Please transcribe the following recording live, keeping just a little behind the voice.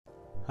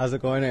How's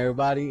it going,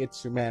 everybody?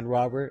 It's your man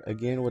Robert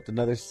again with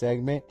another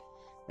segment,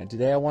 and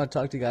today I want to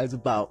talk to you guys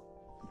about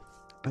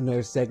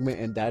another segment,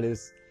 and that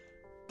is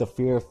the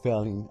fear of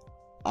failing.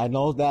 I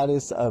know that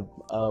is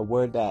a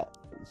word that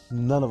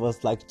none of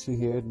us like to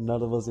hear.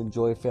 None of us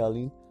enjoy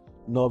failing.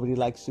 Nobody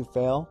likes to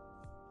fail.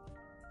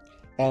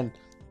 And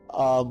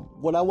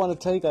what I want to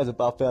tell you guys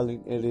about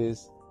failing, it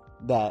is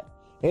that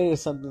it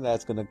is something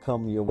that's going to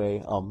come your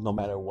way no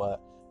matter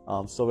what.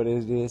 So it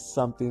is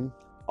something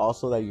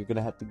also that you're going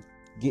to have to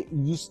get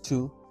used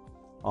to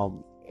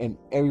in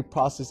every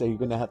process that you're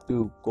going to have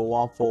to go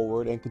on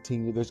forward and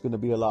continue. There's going to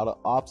be a lot of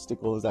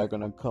obstacles that are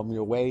going to come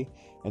your way,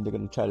 and they're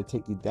going to try to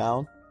take you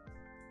down.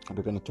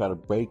 They're going to try to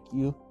break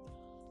you,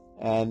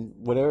 and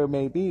whatever it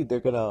may be, they're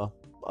going to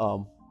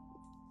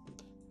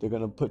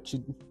put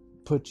you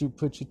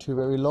to your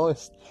very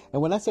lowest.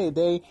 And when I say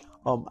they,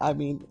 I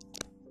mean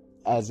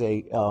as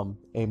a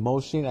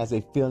emotion, as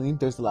a feeling.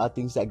 There's a lot of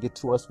things that get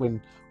to us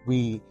when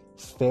we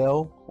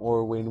fail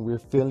or when we're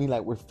feeling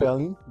like we're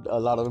failing. A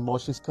lot of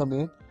emotions come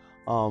in.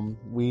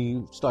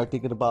 We start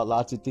thinking about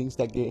lots of things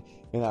that get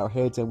in our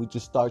heads, and we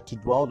just start to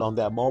dwell on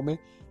that moment,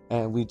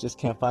 and we just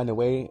can't find a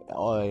way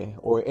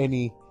or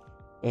any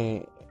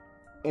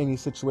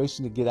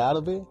situation to get out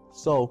of it.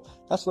 So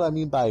that's what I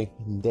mean by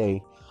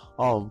they.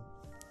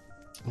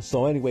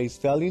 So anyways,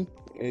 failing,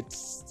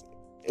 it's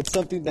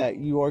something that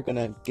you are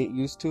gonna get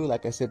used to,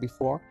 like I said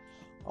before.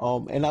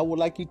 And I would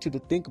like you to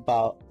think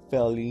about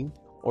failing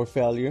or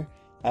failure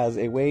as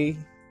a way,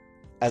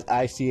 as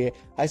I see it.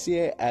 I see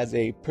it as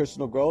a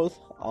personal growth.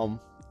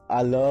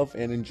 I love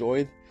and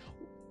enjoy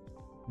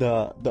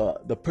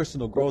the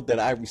personal growth that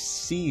I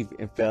receive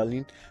in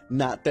failing.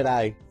 Not that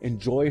I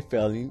enjoy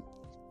failing.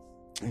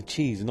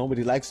 Jeez,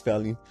 nobody likes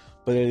failing,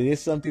 but it is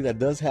something that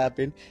does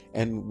happen,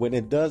 and when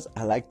it does,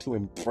 I like to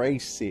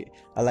embrace it.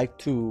 I like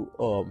to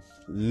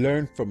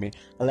learn from it.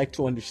 I like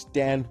to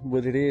understand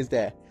what it is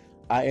that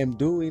I am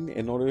doing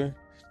in order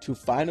to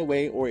find a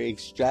way or a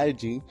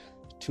strategy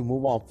to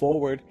move on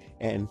forward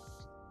and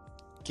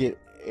get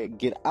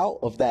out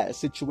of that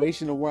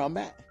situation of where I'm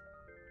at.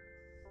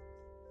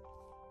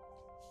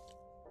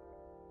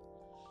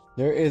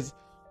 There is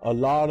a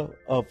lot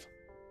of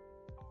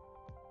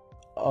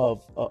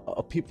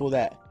people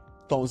that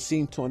don't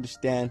seem to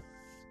understand,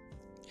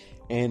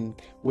 in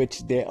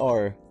which they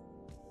are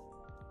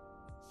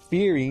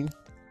fearing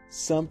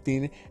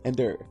something and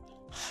they're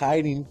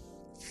hiding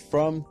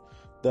from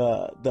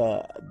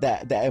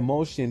that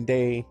emotion.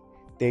 They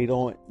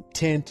don't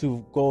tend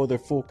to go their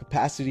full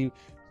capacity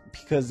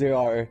because they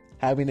are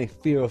having a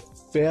fear of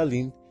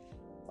failing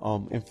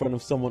in front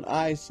of someone's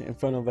eyes, in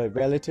front of a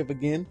relative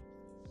again,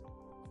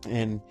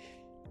 and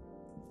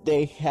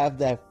they have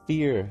that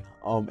fear,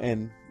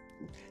 and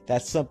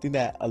that's something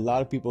that a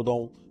lot of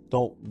people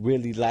don't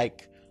really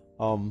like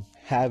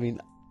having.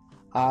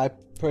 I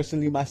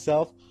personally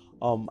myself,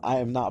 I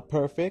am not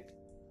perfect.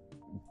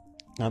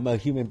 I'm a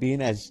human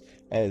being as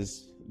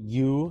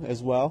you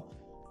as well.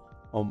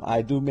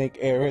 I do make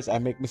errors. I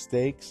make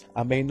mistakes.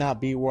 I may not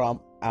be where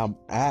I'm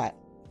at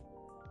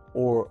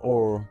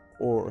or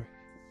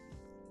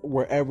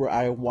wherever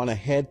I want to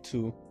head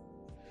to,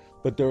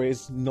 but there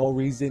is no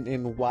reason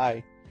in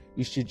why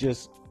you should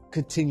just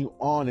continue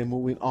on and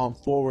moving on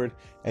forward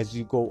as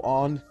you go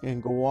on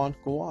and go on.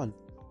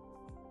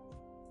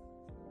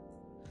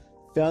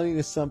 Failing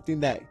is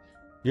something that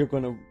you're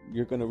gonna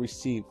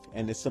receive,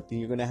 and it's something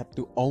you're gonna have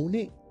to own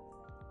it.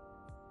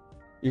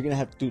 You're gonna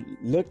have to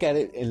look at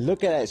it and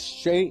look at it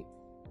straight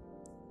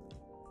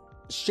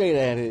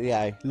at it.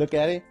 Yeah, look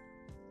at it.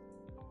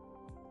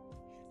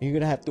 And you're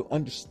gonna have to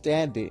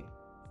understand it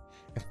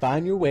and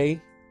find your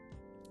way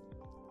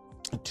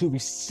to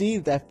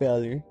receive that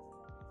failure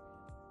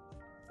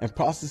and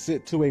process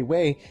it to a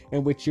way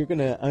in which you're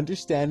gonna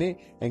understand it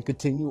and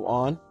continue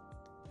on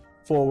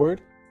forward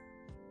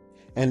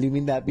and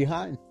leaving that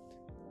behind.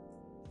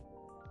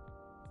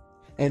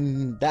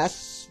 And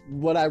that's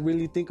what I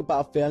really think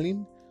about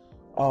failing.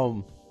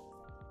 I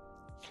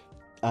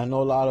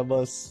know a lot of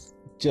us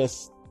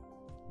just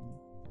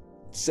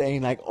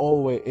saying like,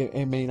 oh,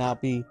 it may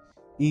not be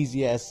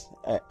easy as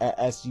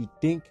you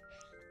think.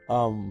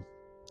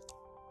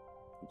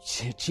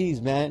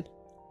 Geez, man.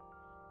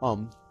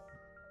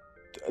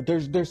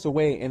 There's a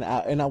way, and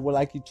I would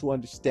like you to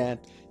understand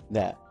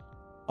that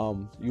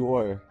you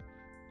are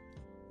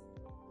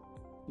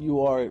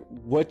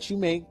what you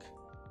make.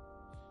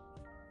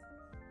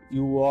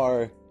 You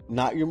are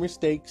not your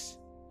mistakes.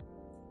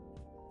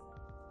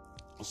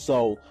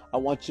 So I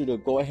want you to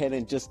go ahead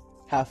and just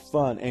have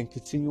fun and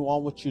continue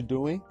on what you're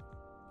doing,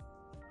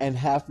 and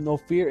have no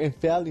fear in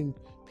failing,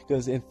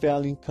 because in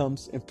failing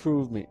comes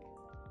improvement,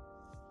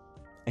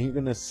 and you're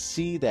gonna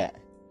see that.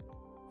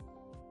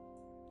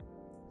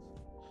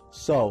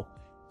 So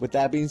with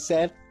that being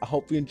said, I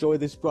hope you enjoy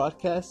this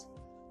broadcast.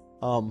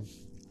 My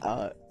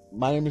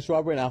name is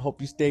Robert, and I hope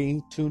you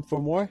stay tuned for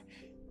more,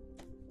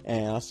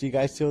 and I'll see you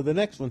guys till the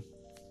next one.